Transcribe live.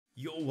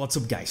Yo, what's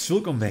up guys?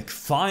 Welcome back.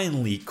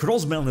 Finally,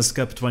 Cross-Banlist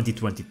Cup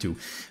 2022.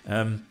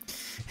 I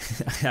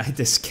had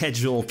this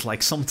scheduled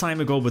like some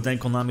time ago, but then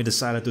Konami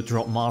decided to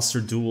drop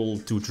Master Duel,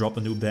 to drop a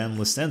new ban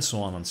list and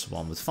so on and so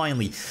on. But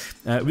finally,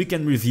 we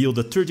can reveal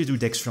the 32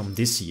 decks from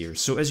this year.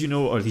 So as you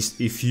know, or at least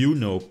if you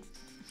know,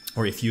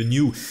 or if you're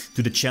new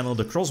to the channel,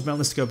 the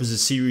Cross-Banlist Cup is a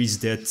series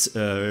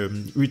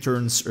that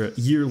returns a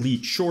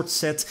yearly short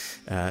set.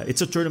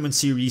 It's a tournament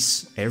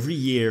series every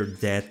year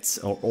that,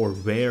 or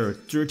where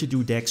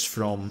 32 decks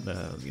from,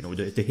 you know,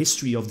 the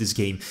history of this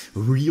game,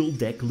 real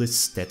deck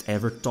lists that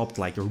ever topped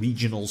like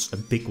regionals, a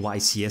big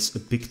YCS, a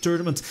big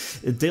tournament,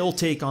 they'll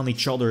take on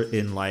each other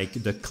in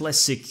like the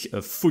classic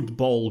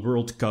football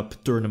World Cup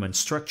tournament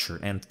structure.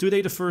 And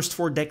today the first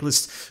 4 deck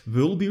lists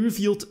will be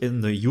revealed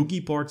in the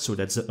Yugioh part, so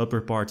that's the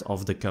upper part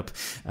of the cup.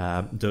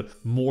 The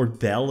more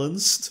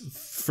balanced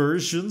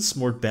versions,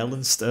 more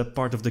balanced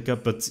part of the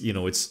cup, but you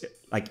know, it's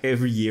like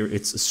every year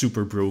it's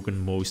super broken,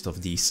 most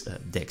of these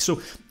decks. So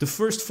the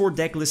first 4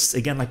 deck lists,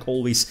 again, like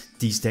always,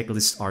 these deck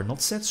lists are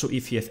not set, so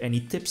if you have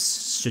any tips,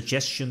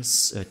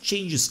 suggestions,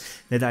 changes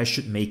that I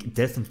should make,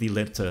 definitely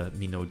let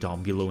me know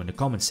down below in the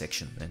comment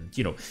section. And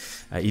you know,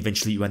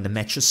 eventually when the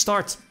matches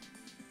start,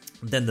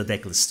 then the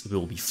decklist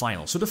will be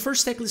final. So the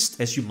first decklist,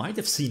 as you might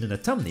have seen in the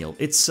thumbnail,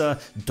 it's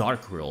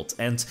Dark World,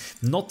 and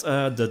not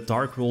the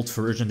Dark World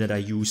version that I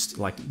used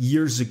like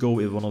years ago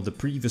in one of the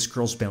previous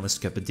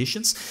Cross-Banlist Cup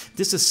editions.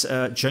 This is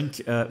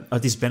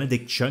this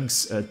Benedict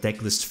Junk's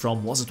decklist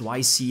from, was it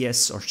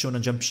YCS or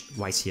Shonen Jump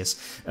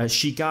YCS,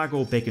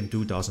 Chicago back in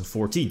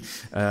 2014.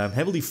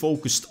 Heavily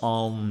focused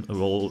on,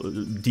 well,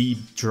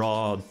 deep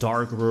draw,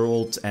 Dark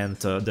World, and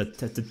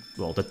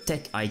the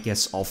tech, I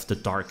guess, of the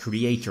Dark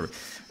Creator.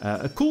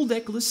 A cool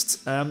deck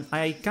list.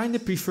 I kind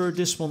of prefer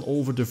this one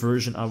over the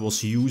version I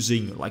was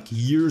using like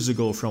years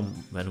ago from,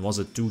 when was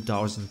it,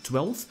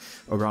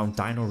 2012, around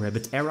Dino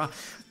Rabbit era.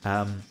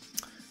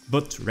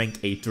 But Rank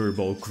 8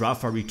 Turbo,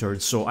 Grafa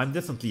returns, so I'm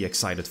definitely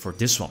excited for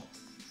this one.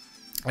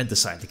 And the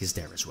side deck is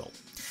there as well.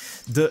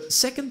 The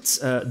second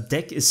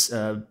deck is...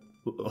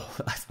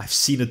 I've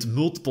seen it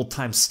multiple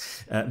times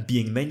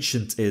being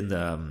mentioned in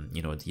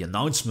you know, the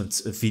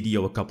announcement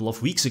video a couple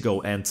of weeks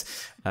ago, and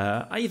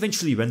I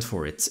eventually went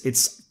for it.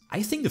 It's,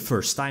 I think, the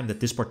first time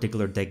that this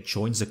particular deck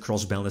joins the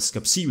Cross-Banlist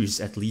Cup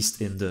series, at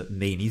least in the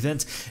main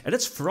event, and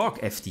it's Frog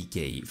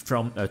FTK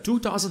from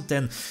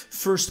 2010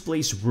 first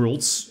place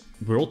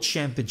World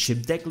Championship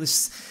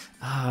decklist.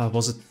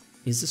 Was it?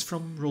 Is this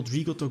from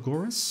Rodrigo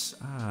Togores?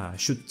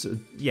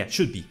 Yeah,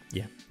 should be.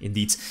 Yeah,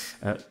 indeed.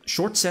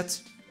 Short set.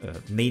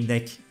 Main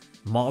deck,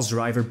 Mass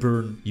Driver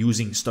burn,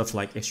 using stuff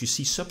like, as you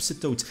see,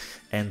 Substitute,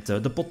 and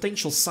the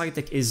potential side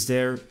deck is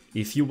there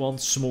if you want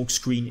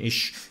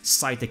Smokescreen-ish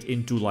side deck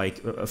into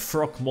like a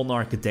Frog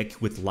Monarch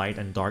deck with Light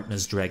and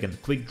Darkness Dragon,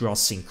 Quick Draw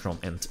Synchron,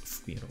 and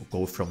you know,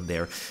 go from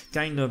there.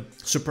 Kind of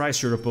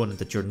surprise your opponent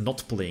that you're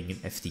not playing an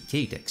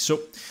FTK deck. So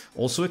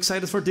also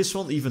excited for this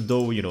one, even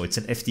though, you know, it's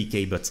an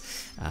FTK, but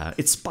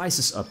it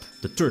spices up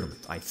the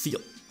tournament, I feel.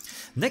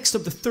 Next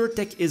up, the third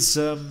deck is...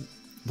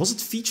 was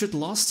it featured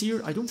last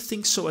year? I don't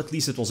think so, at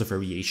least it was a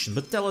variation.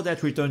 But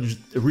Teledat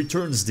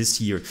returns this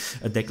year,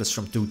 a decklist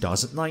from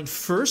 2009.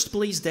 First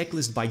place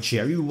decklist by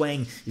Jerry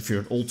Wang. If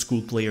you're an old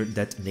school player,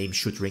 that name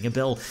should ring a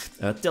bell.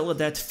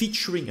 Teledat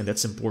featuring, and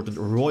that's important,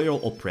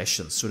 Royal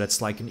Oppression. So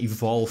that's like an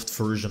evolved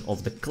version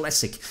of the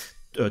classic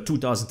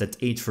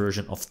 2008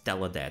 version of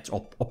Teledat,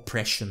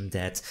 Oppression,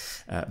 that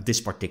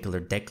this particular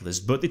deck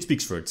list, but it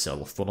speaks for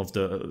itself. One of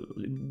the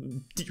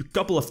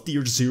couple of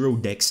tier 0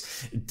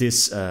 decks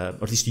this, or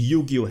at least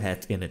Yu-Gi-Oh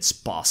had in its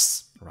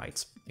past,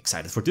 right?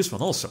 Excited for this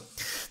one also.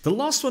 The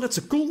last one, it's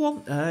a cool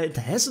one. It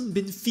hasn't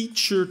been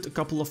featured a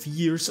couple of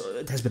years.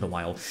 It has been a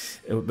while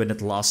when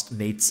it last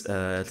made,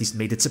 at least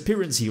made its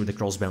appearance here in the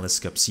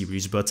Cross-Banlist Cup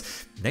series. But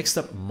next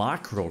up,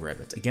 Macro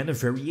Rabbit. Again, a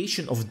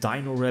variation of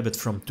Dino Rabbit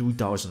from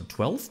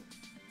 2012.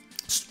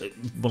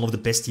 One of the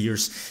best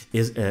years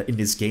is in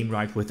this game,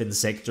 right, with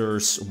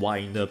Insectors,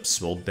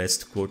 wind-ups, well,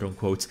 best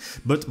quote-unquote,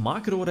 but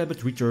Macro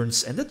Rabbit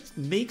returns, and that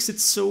makes it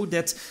so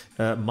that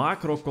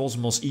Macro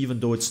Cosmos, even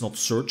though it's not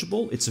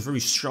searchable, it's a very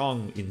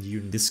strong,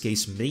 in this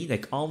case, main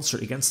deck answer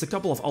against a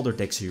couple of other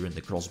decks here in the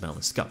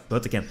Cross-Banlist Cup.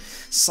 But again,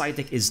 side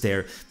deck is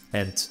there,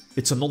 and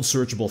it's a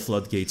non-searchable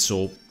floodgate,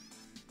 so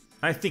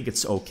I think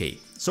it's okay.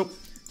 So,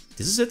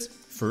 this is it.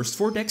 First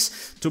 4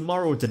 decks.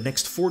 Tomorrow the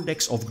next 4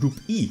 decks of Group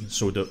E,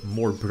 so the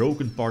more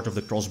broken part of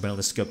the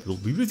Cross-Banlist Cup, will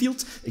be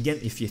revealed. Again,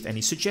 if you have any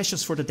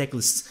suggestions for the deck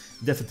lists,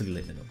 definitely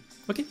let me know.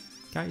 Okay,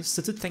 guys,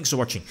 that's it. Thanks for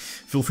watching.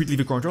 Feel free to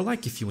leave a comment or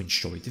like if you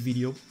enjoyed the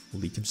video.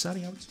 Lead team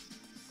signing out.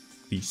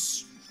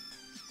 Peace.